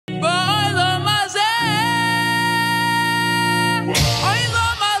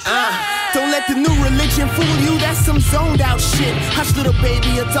let the new religion fool you, that's some zoned out shit. Hush little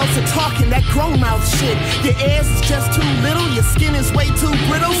baby, adults are talking that grown mouth shit. Your ears is just too little, your skin is way too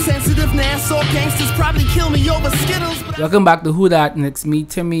brittle. Sensitive Nassau gangsters probably kill me over Skittles. Welcome back to WHODAT, and it's me,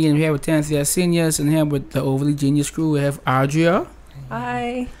 Timmy, and we're here with Tennessee Seniors, and here with the Overly Genius crew. We have Adria.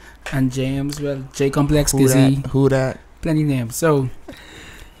 Hi. And James, well, J Complex, Gizzy. WHODAT. Plenty names. So,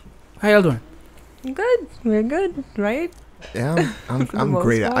 how y'all doing? Good. We're good, right? Yeah, I'm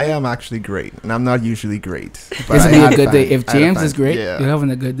great. part. I am actually great, and I'm not usually great. But It's I gonna had be a good fun. day. If I had James is fun. great, Yeah. you're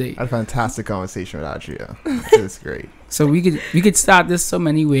having a good day. I had a fantastic conversation with Adria. It's great. So we could start this so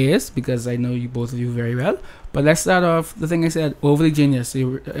many ways because I know you both of you very well. But let's start off the thing I said, Overly Genius.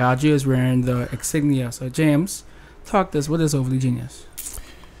 So Adria is wearing the insignia. So James, talk to us. What is Overly Genius?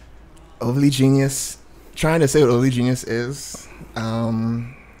 Overly Genius. Trying to say what Overly Genius is.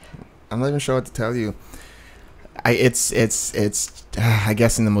 I'm not even sure what to tell you. It's I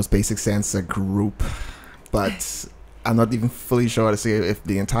guess in the most basic sense a group, but I'm not even fully sure how to say if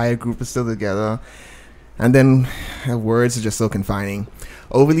the entire group is still together. And then words are just so confining.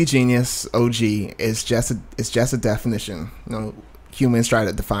 Overly Genius, OG, is just a definition. You know, humans try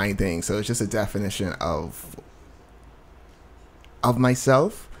to define things, so it's just a definition of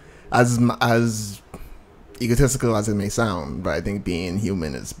myself, as egotistical as it may sound. But I think being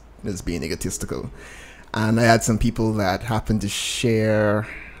human is being egotistical. And I had some people that happened to share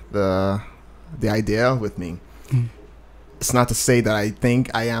the idea with me. It's not to say that I think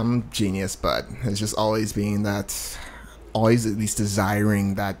I am genius, but it's just always being that, always at least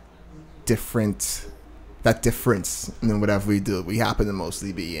desiring that difference in whatever we do. We happen to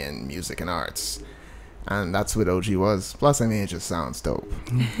mostly be in music and arts. And that's what OG was. Plus, I mean, it just sounds dope.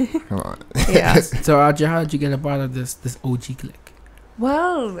 Come on. Yeah. So Adria, how did you get a part of this OG clique?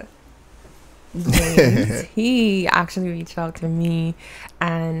 Well, James, he actually reached out to me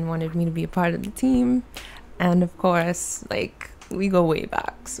and wanted me to be a part of the team. And of course, like, we go way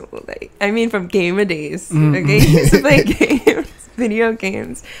back. So, like, I mean, from gamer days. Okay, he used to play games, video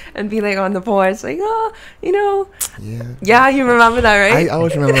games, and be like on the porch, like, oh, you know. Yeah, you remember that, right? I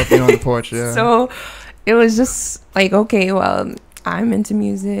always remember being on the porch, yeah. So it was just like, okay, well, I'm into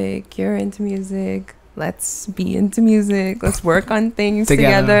music, you're into music. Let's be into music. Let's work on things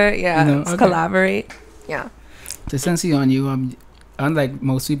together. Yeah, You know, let's okay. collaborate. Yeah. To censor on you, unlike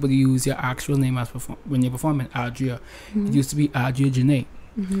most people, you use your actual name as when you're performing. Adria, it used to be Adria Janae.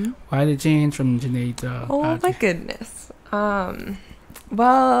 Why did it change from Janae to Oh Adria? my goodness.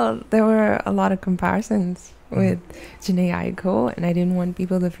 Well, there were a lot of comparisons with Janae Aiko, and I didn't want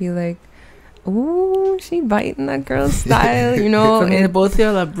people to feel like, ooh, she biting that girl's style, you know. I mean, both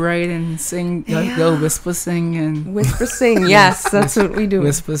y'all are bright and sing. Y'all whisper sing and Whisper sing. Yes, that's what we do.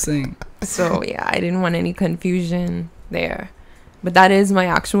 whisper sing. So yeah, I didn't want any confusion there. But that is my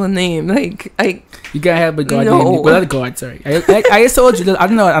actual name. Like, You can't help but God No. name. Well, not God, sorry. I just told you that, I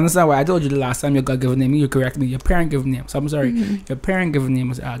don't know, I understand why. I told you the last time your God given name, you corrected me. Your parent given name. So I'm sorry. Your parent given name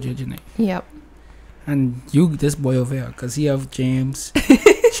was Adria Janae. Yep. And you, this boy over here, because he have James,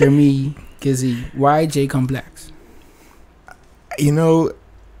 Jeremy, Gizzy. Why J Complex? You know,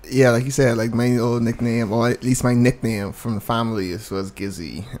 yeah, like you said, like my old nickname, or at least my nickname from the family was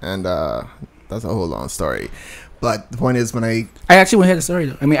Gizzy, and that's a whole long story. But the point is, when I actually want to hear the story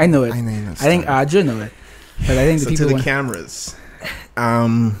though. I mean, I know it. I know you know the I think story. Adria know it, but I think So the people to the want. cameras,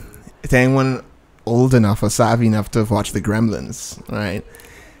 to anyone old enough or savvy enough to have watched the Gremlins, right?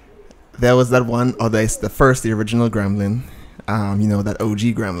 There was that one, or the original Gremlin, you know, that OG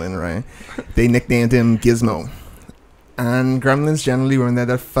Gremlin, right? They nicknamed him Gizmo. And Gremlins generally, when they're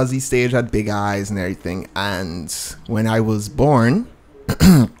that fuzzy stage, had big eyes and everything. And when I was born,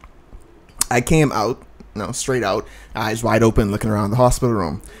 I came out, straight out, eyes wide open, looking around the hospital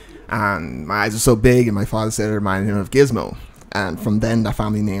room. And my eyes were so big, and my father said it reminded him of Gizmo. And from then, that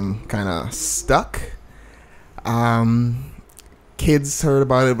family name kind of stuck. Kids heard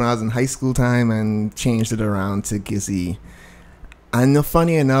about it when I was in high school time and changed it around to Gizzy. And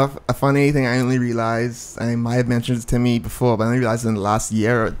funny enough, a funny thing I only realized, I might have mentioned it to me before, but I only realized in the last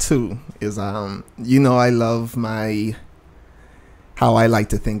year or two, is, you know, I love how I like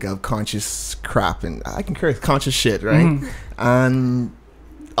to think of conscious crap, and I can curse conscious shit, right? And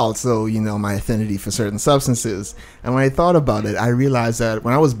also, you know, my affinity for certain substances. And when I thought about it, I realized that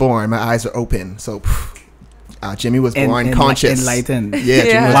when I was born, my eyes are open. So Jimmy was born conscious. Enlightened. Yeah,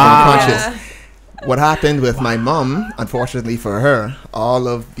 Jimmy was Wow. born conscious. what happened with my mom, unfortunately for her, all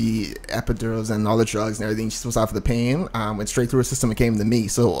of the epidurals and all the drugs and everything she's supposed to have for the pain went straight through her system and came to me.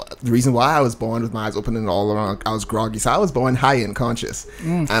 So the reason why I was born with my eyes open and all around, I was groggy. So I was born high and conscious.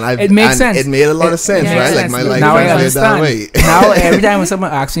 And it makes sense. It made a lot of sense, right? Like my life now I was that way. Now every time when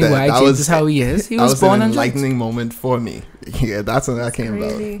someone asks me why James is how he is, he was born an on enlightening moment for me. Yeah, that's when that came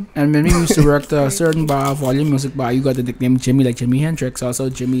about. And when we used to work the certain bar, volume music bar, you got the nickname Jimmy, like Jimi Hendrix, also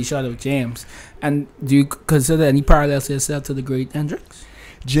Jimmy, shout out James. And do you consider any parallels to yourself to the great Hendrix?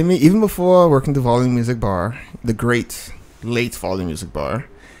 Jimmy, even before working the volume music bar, the great late volume music bar,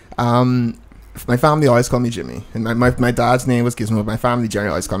 my family always called me Jimmy. And my dad's name was Gizmo, but my family generally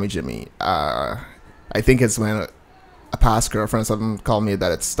always called me Jimmy. I think it's when a past girlfriend or something called me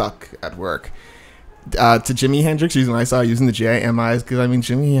that it stuck at work. To Jimi Hendrix, reason why I started using the J-I-M-I is because, I mean,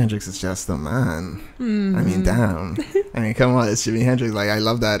 Jimi Hendrix is just the man. I mean, damn. I mean, come on, it's Jimi Hendrix. Like, I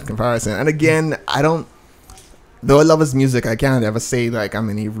love that comparison. And again, though I love his music, I can't ever say, like, I'm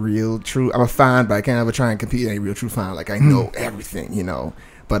a fan, but I can't ever try and compete in any real true fan. Like, I know everything, you know.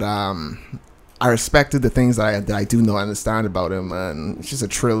 But I respected the things that I do know and understand about him, and it's just a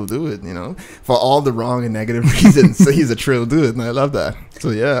trill dude, you know, for all the wrong and negative reasons. So he's a trill dude, and I love that. So,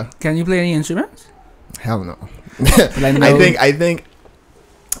 yeah. Can you play any instruments? Hell no. I think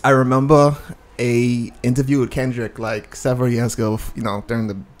I remember a interview with Kendrick like several years ago, you know,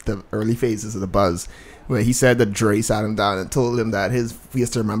 during the early phases of the buzz, where he said that Dre sat him down and told him that he has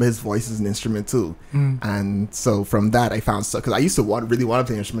to remember his voice is an instrument too. And so from that I found stuff, because I used to really want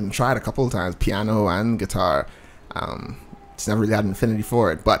to play an instrument and tried a couple of times, piano and guitar. Just never really had an affinity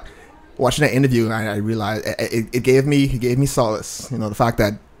for it. But watching that interview, I realized it gave me solace. You know, the fact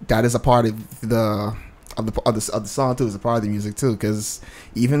that is a part of the song too, is a part of the music too. Because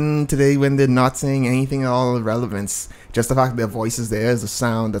even today, when they're not saying anything at all of relevance, just the fact that their voice is there is a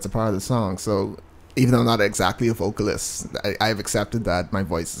sound that's a part of the song. So even though I'm not exactly a vocalist, I've accepted that my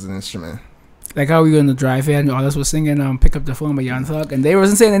voice is an instrument. Like how we were in the drive here and all of us were singing Pick Up the Phone by Young Thug, and they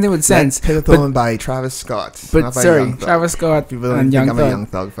wasn't saying anything with sense. Pick Up the Phone by Travis Scott. But sorry, Travis Scott people and Young Thug. I'm a Young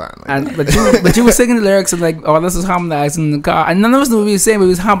Thug fan. Like. And but you were singing the lyrics and like all of us was harmonizing in the car, and none of us knew what we were saying, but we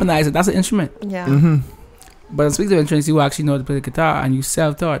was harmonizing. That's an instrument. Yeah. But speaking of instruments, you actually know how to play the guitar, and you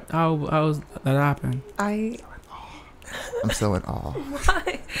self-taught. How's that happen? I'm so in awe.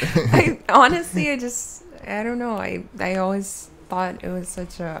 Why? I honestly, I don't know. I always thought it was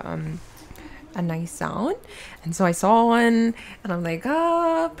such a nice sound, and so I saw one, and I'm like,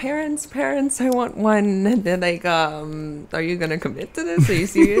 parents, I want one. And they're like, are you gonna commit to this? Are you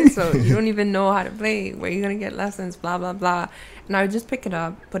serious? So you don't even know how to play. Where are you gonna get lessons? Blah blah blah. And I would just pick it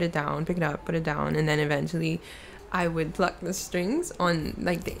up, put it down, pick it up, put it down, and then eventually I would pluck the strings on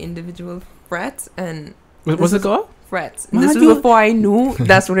like the individual frets. And what's it called? Frets. This was before I knew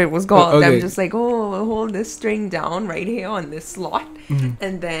that's what it was called. Okay. I'm just like, hold this string down right here on this slot,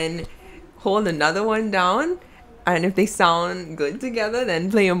 and then hold another one down, and if they sound good together,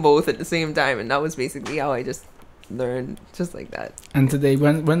 then play them both at the same time. And that was basically how I just learned, just like that. And today,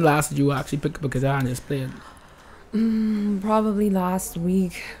 when last did you actually pick up a guitar and just play it? Probably last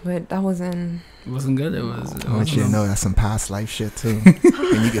week, but that wasn't. It wasn't good. It was. I want you to know that's some past life shit too.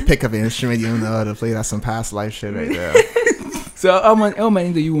 When you can pick up an instrument you don't know how to play, that's some past life shit right there. So how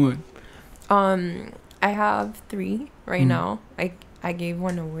many do you want? I have 3 right now. I gave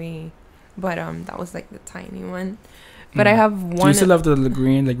one away, but that was like the tiny one. But I have one. Do you still love the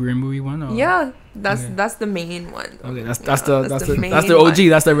green movie one? Or? Yeah, that's the main one. Okay, that's the OG. One.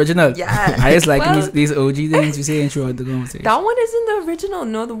 That's the original. Yeah, I just like these OG things you say throughout the conversation. That one isn't the original.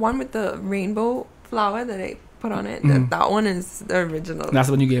 No, the one with the rainbow flower that I put on it. That one is the original. That's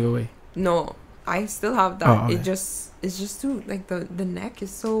the one you gave away. No, I still have that. Oh, okay. It's just too like the neck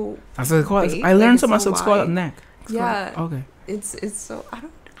is so. That's what it's called. I learned so much. It's called neck. Yeah. Okay. It's so I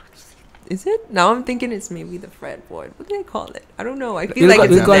don't. Is it? Now I'm thinking it's maybe the fretboard. What do they call it? I don't know. I feel like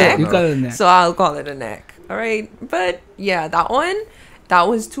it's a neck. You call it a neck. So I'll call it a neck. All right. But yeah, that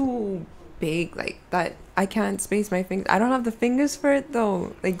was too big. Like that, I can't space my fingers. I don't have the fingers for it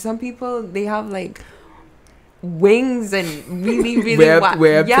though. Like some people, they have like wings and really, really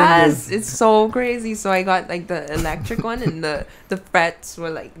yes, it's so crazy. So I got like the electric one, and the frets were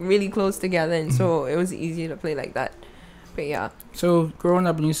like really close together, and so it was easier to play like that. But yeah. So growing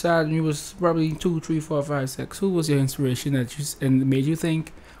up, and you said you was probably 2, 3, 4, 5, 6. Who was your inspiration that made you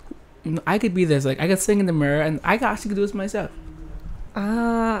think, I could be this? Like I could sing in the mirror, and I could actually do this myself.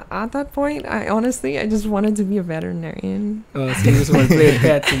 At that point, I just wanted to be a veterinarian. Oh, so you just want to play with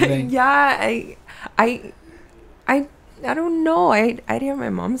pets and things. Yeah, I don't know. I'd hear my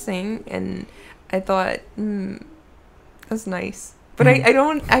mom sing, and I thought, that's nice. but I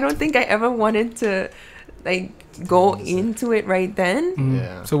don't think I ever wanted to like go into it right then.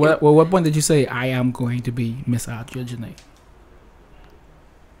 Yeah. So what point did you say I am going to be Miss Adria Janae?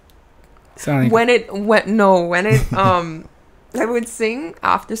 When it I would sing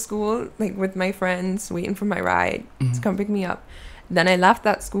after school, like with my friends, waiting for my ride to come pick me up. Then I left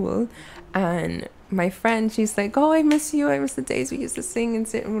that school, and my friend, she's like, "Oh, I miss you. I miss the days we used to sing and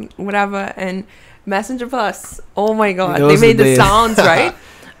sit and whatever." And Messenger Plus, oh my God, Those they made are the days. sounds, right?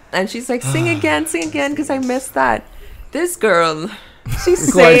 And she's like, sing again, because I missed that. This girl, she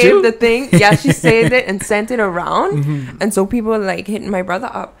Recorded you? saved the thing. Yeah, she saved it and sent it around. And so people were like hitting my brother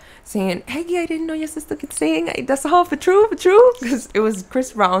up, saying, "Hey, I didn't know your sister could sing. That's all for true. Because it was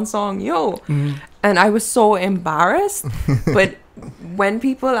Chris Brown's song, Yo. And I was so embarrassed. But when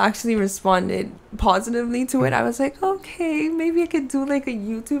people actually responded positively to it, I was like, okay, maybe I could do like a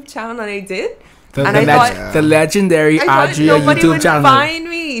YouTube channel. And I did. The legendary I thought Adria nobody YouTube would channel. find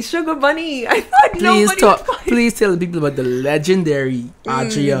me, Sugar Bunny. I thought nobody would find me. Please tell the people about the legendary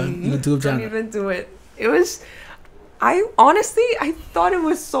Adria YouTube Don't channel. even do it. It was, I thought it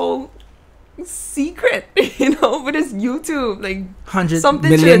was so secret, but it's YouTube. Like, Hundreds, something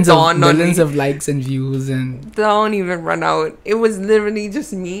millions should of dawn on millions me. of likes and views and Don't even run out. It was literally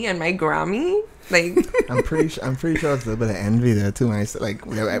just me and my Grammy. Like, I'm pretty sure there's a little bit of envy there too.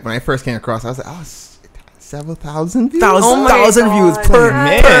 When I first came across, I was like, oh, several thousand views. Oh my thousand views God, per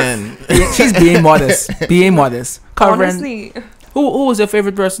yeah. Man. She's being modest. Being modest. Covering. honestly, Who was your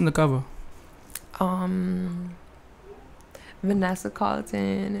favorite person to cover? Vanessa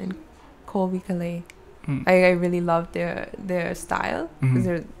Carlton and Colby Calais. Mm. I really love their style, because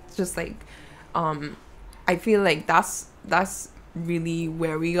they're just like, I feel like that's really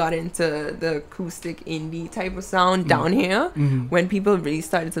where we got into the acoustic indie type of sound down here, when people really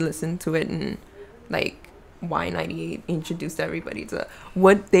started to listen to it, and like Y98 introduced everybody to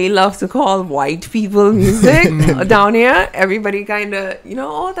what they love to call white people music down here. Everybody kind of,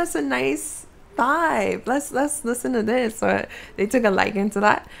 oh, that's a nice vibe. Let's listen to this. So they took a liking to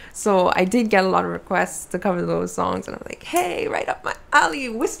that. So I did get a lot of requests to cover those songs, and I'm like, hey, right up my alley,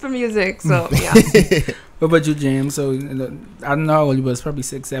 whisper music. So yeah. What about you, James? So I don't know how old you was, probably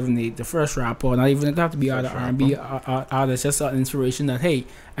 6, 7, 8. The first rapper, not even have to be out of R&B artist, just an inspiration that, hey,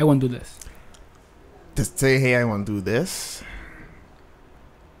 I want to do this. Just say, hey, I want to do this.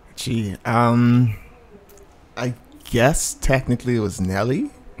 Gee, I guess technically it was Nelly.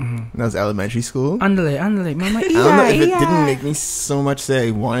 That was elementary school. Andale, mama. I don't know if it didn't make me so much say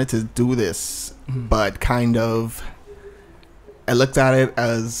I wanted to do this, but kind of, I looked at it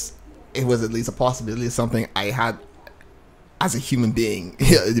as it was at least a possibility of something I had as a human being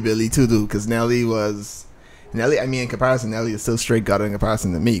the ability to do. Because Nelly, I mean, in comparison, Nelly is still straight gutter in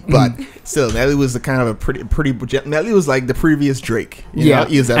comparison to me, but still, Nelly was the kind of a pretty. Nelly was like the previous Drake. You know?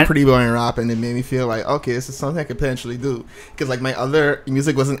 He was that pretty boy in rap, and it made me feel like, okay, this is something I could potentially do. Because like my other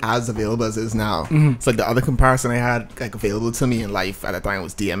music wasn't as available as it is now. It's like the other comparison I had like available to me in life at the time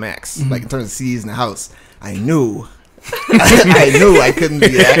was DMX. Like in terms of CDs in the house, I knew I couldn't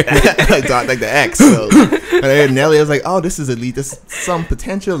be like the X. So when I heard Nelly, I was like, oh, this is elite. There's some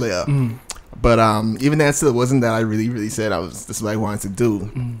potential there. But even then, still, it wasn't that I really said this is what I wanted to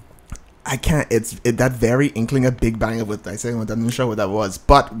do. I can't. It's that very inkling of Big Bang of what I said. I'm not sure what that was.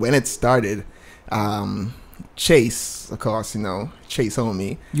 But when it started, Chase, of course, Chase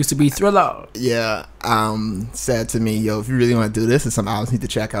homie used to be Thriller. Yeah, said to me, yo, if you really want to do this, it's something I need to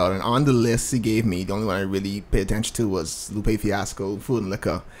check out. And on the list he gave me, the only one I really paid attention to was Lupe Fiasco, Food and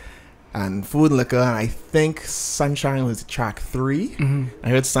Liquor. And I think Sunshine was track 3. I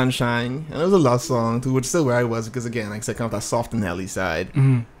heard Sunshine, and it was a love song too, which is still where I was, because again, like I said, kind of that soft and Nelly side.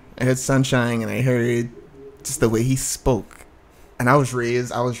 I heard Sunshine, and I heard just the way he spoke, and I was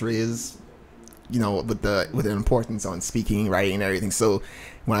raised, with the importance on speaking, writing, and everything. So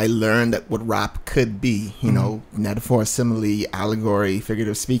when I learned that what rap could be, metaphor, simile, allegory,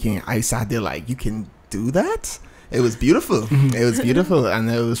 figurative speaking, I sat there like, you can do that? It was beautiful. It was beautiful,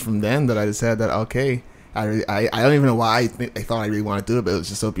 and it was from then that I decided that, okay, I don't even know why I thought I really wanted to do it, but it was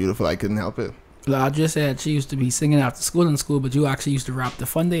just so beautiful I couldn't help it. I just said she used to be singing after school in school, but you actually used to rap the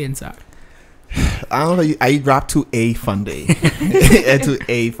fun day inside. I don't know. I rap to a fun day. To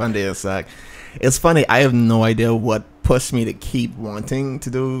a fun day inside. It's funny. I have no idea what pushed me to keep wanting to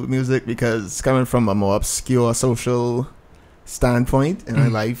do music, because coming from a more obscure social standpoint in my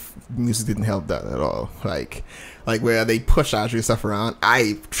life, music didn't help that at all. Like where they push Adria stuff around,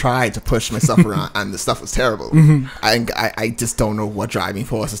 I tried to push myself around, and the stuff was terrible. I just don't know what driving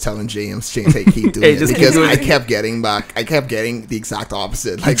force is telling James, hey, keep doing it, because I kept getting the exact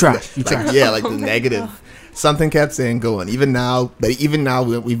opposite. Like, trash. Yeah, like the negative. something kept saying going. Even now,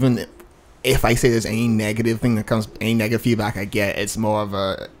 even if I say there's any negative thing that comes, any negative feedback I get, it's more of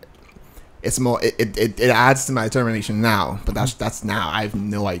a, it adds to my determination now. But that's now. I have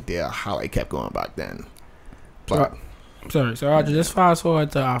no idea how I kept going back then. But sorry, so Roger, just fast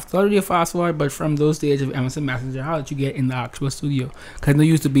forward to after. Not really a fast forward, but from those days of Emerson Messenger, how did you get in the actual studio? Because I know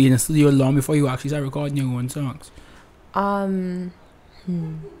you used to be in the studio long before you actually started recording your own songs.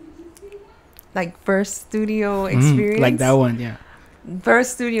 Like first studio experience. Like that one, yeah.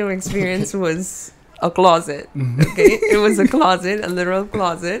 First studio experience was a closet. Okay, it was a closet, a literal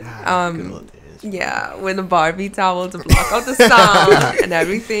closet. Yeah, with a Barbie towel to block out the sound and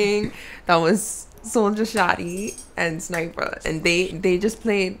everything. That was Soldier Shotty and Sniper, and they just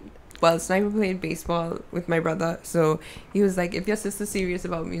played. Well, Sniper played baseball with my brother, so he was like, "If your sister's serious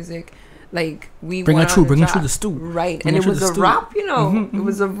about music, like bring her through the stew." Right, and it was a rap, you know. It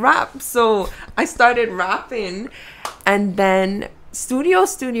was a rap, so I started rapping, and then studio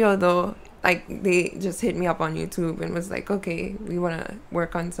though, like they just hit me up on YouTube and was like, "Okay, we want to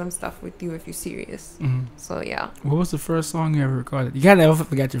work on some stuff with you if you're serious." So yeah. What was the first song you ever recorded? You can't ever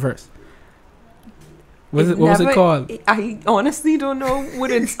forget your first. What was it called? I honestly don't know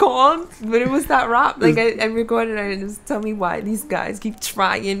what it's called, but it was that rap. Like I recorded it and just tell me why these guys keep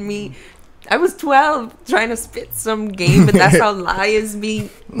trying me. I was 12 trying to spit some game, but that's how liars be.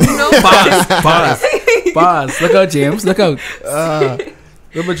 You know? Bars. Look out, James. Look out.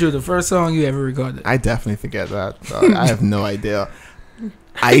 What about you? The first song you ever recorded? I definitely forget that. I have no idea.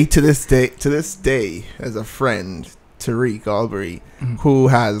 To this day, as a friend, Tariq Albury, who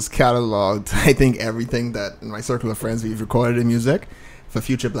has cataloged, I think, everything that in my circle of friends we've recorded in music for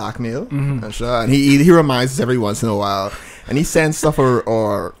future blackmail. I'm sure. And he reminds us every once in a while. And he sends stuff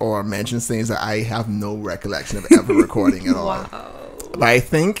or mentions things that I have no recollection of ever recording at all. Wow. But I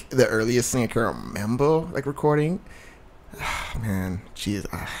think the earliest thing I can remember, like, recording, man, jeez,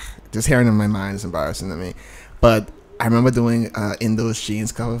 just hearing it in my mind is embarrassing to me. But I remember doing In Those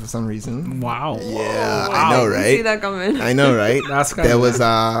Jeans cover for some reason. Wow. Yeah, wow. I know, right? You see that coming. I know, right? That's kind there of was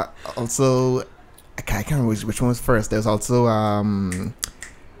also, I can't remember which one was first. There was also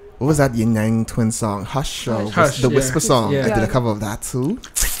what was that Yin Yang Twin song? Hush, the Whisper song. Yeah. I did a cover of that too.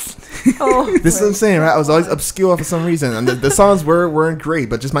 Oh, This is what I'm saying, right? I was always obscure for some reason, and the songs weren't great,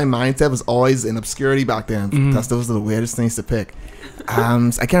 but just my mindset was always in obscurity back then. Those are the weirdest things to pick. I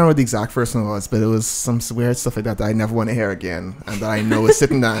can't remember what the exact first one was, but it was some weird stuff like that I never want to hear again, and that I know is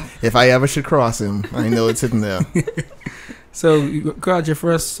sitting there. If I ever should cross him, I know it's sitting there. So you got your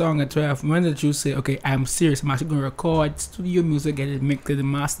first song at 12. When did you say, okay, I'm serious, I'm actually going to record studio music, get it mixed and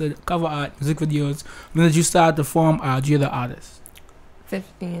mastered, cover art, music videos? When did you start to form RG the artist?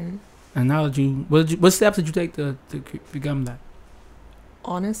 15. And how did you, what steps did you take to become that?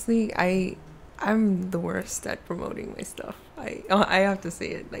 Honestly, I'm the worst at promoting my stuff. I have to say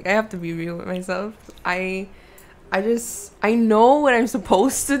it. Like, I have to be real with myself. I know what I'm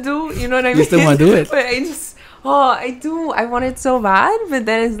supposed to do. You know what I mean? You still want to do it? But I do. I want it so bad. But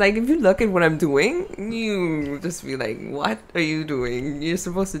then it's like, if you look at what I'm doing, you just be like, what are you doing? You're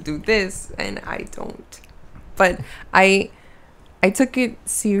supposed to do this. And I don't. But I took it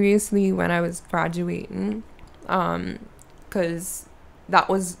seriously when I was graduating. Because that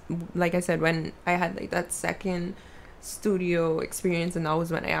was, like I said, when I had like that second studio experience, and that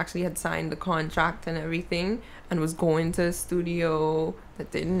was when I actually had signed the contract and everything and was going to a studio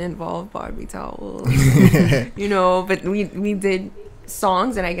that didn't involve Barbie towels. You know, but we did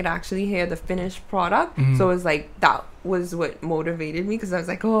songs and I could actually hear the finished product. So it was like, that was what motivated me, because I was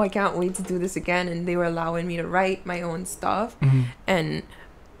like, oh, I can't wait to do this again. And they were allowing me to write my own stuff, and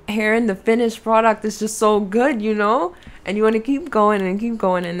hearing the finished product is just so good, you know, and you want to keep going,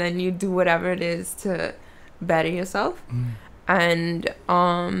 and then you do whatever it is to better yourself. And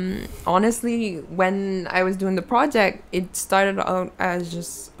honestly, when I was doing the project, it started out as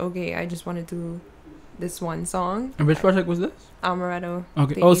just, okay, I just want to do this one song. And which project was this? Amaretto.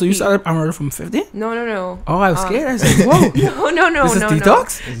 Okay. Oh, so you started Amaretto from 50? No. Oh, I was scared. I said, whoa. No. This is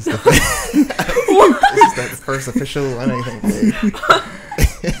Detox? This is the first official one, I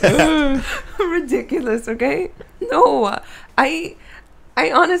think. Ridiculous. Okay. No, I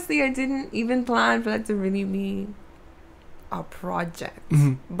honestly, I didn't even plan for that to really be a project.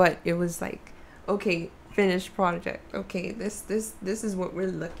 But it was like, okay, finished project. Okay, this is what we're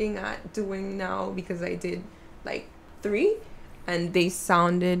looking at doing now, because I did like 3 and they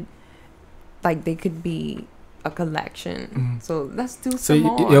sounded like they could be a collection. So let's do some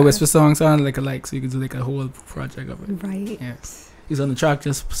more. So your Whisper song sounded like so you could do like a whole project of it. Right. Yeah. He's on the track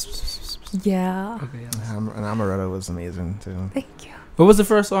just. Yeah. Okay. Yeah. And Amaretto was amazing too. Thank you. What was the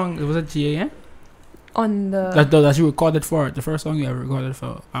first song? Was it GAN? On the that you recorded for it. The first song you ever recorded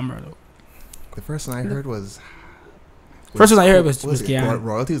for Amarillo. The first one I heard was. First one I heard was Kian.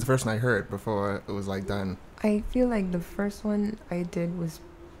 Royalty was the first one I heard before it was like done. I feel like the first one I did was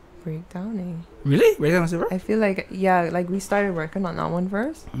Breakdowning. Really? Breakdown was the first? I feel like like we started working on that one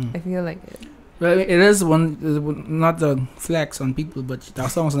first. I feel like it. Well, it is one, not the flex on people, but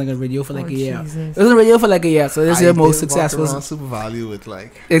that song was like a radio for like a year. Jesus. It was a radio for like a year, so it's your most successful. Super Value with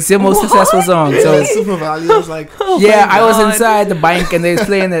like. It's your most successful song. So Super Value was like. Yeah, I was inside the bank and they was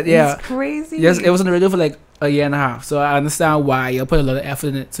playing it. Yeah, it's crazy. Yes, it was on the radio for like a year and a half. So I understand why you put a lot of effort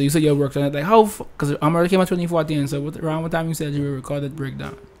in it. So you said you worked on it like how? Because Amarillo came out 2014. So around what time you said you recorded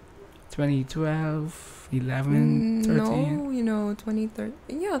Breakdown? 2012. 11, 13. No,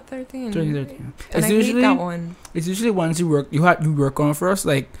 2013. Yeah, 13. 2013. And It's I usually hate that one. It's usually ones you work on first,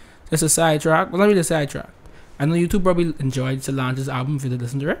 like just a side track. Well, not really a side track. I know you two probably enjoyed Solange's album if you did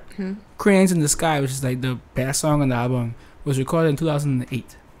listen to it. Mm-hmm. Cranes in the Sky, which is like the best song on the album, was recorded in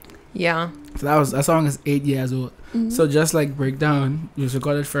 2008. Yeah. So that song is 8 years old. Mm-hmm. So just like Breakdown, it was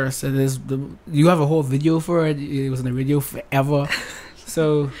recorded first. And you have a whole video for it. It was on the radio forever.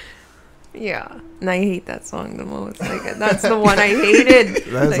 So. Yeah, and I hate that song the most. Like that's the one I hated.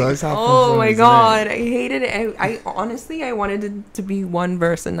 That's like, always happened. oh my god, I hated it. I honestly, I wanted it to be one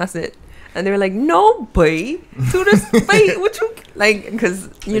verse and that's it. And they were like, "No, boy, do this, boy, what you like?" Because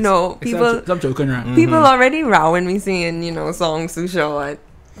people, I'm joking, right? people already rowing me singing, songs too short.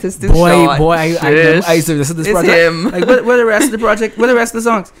 Just too boy, short. boy, I used to listen to this It's project. him. Like, what the rest of the project? What the rest of the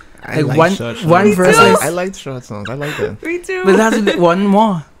songs? I Like like short songs. one verse. too. Like, I like short songs. I like that. Me too. but that's one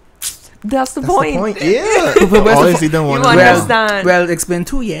more. That's the That's point. the point. Yeah. But where's Always the didn't want You to. understand. Well, it's been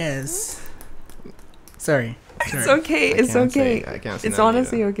 2 years. Sorry. It's okay. It's okay. I can't say It's that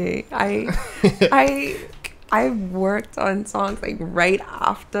honestly either. okay. I worked on songs like right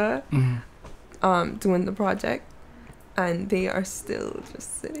after doing the project, and they are still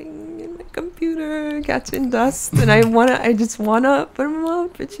just sitting in my computer catching dust, and I just wanna put them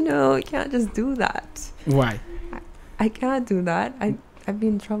out, but I can't just do that. Why? I can't do that. I'd be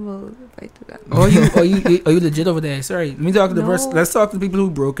in trouble if I do that. Are you legit over there? Sorry. Let me talk to the No. person. Let's talk to the people who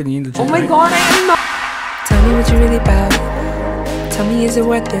broke and you legit. Oh my right? god, I am not. Tell me what you really about. Tell me, is it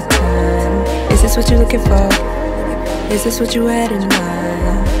worth your time? Is this what you're looking for? Is this what you had in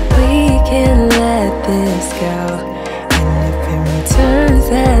mind? We can let this go.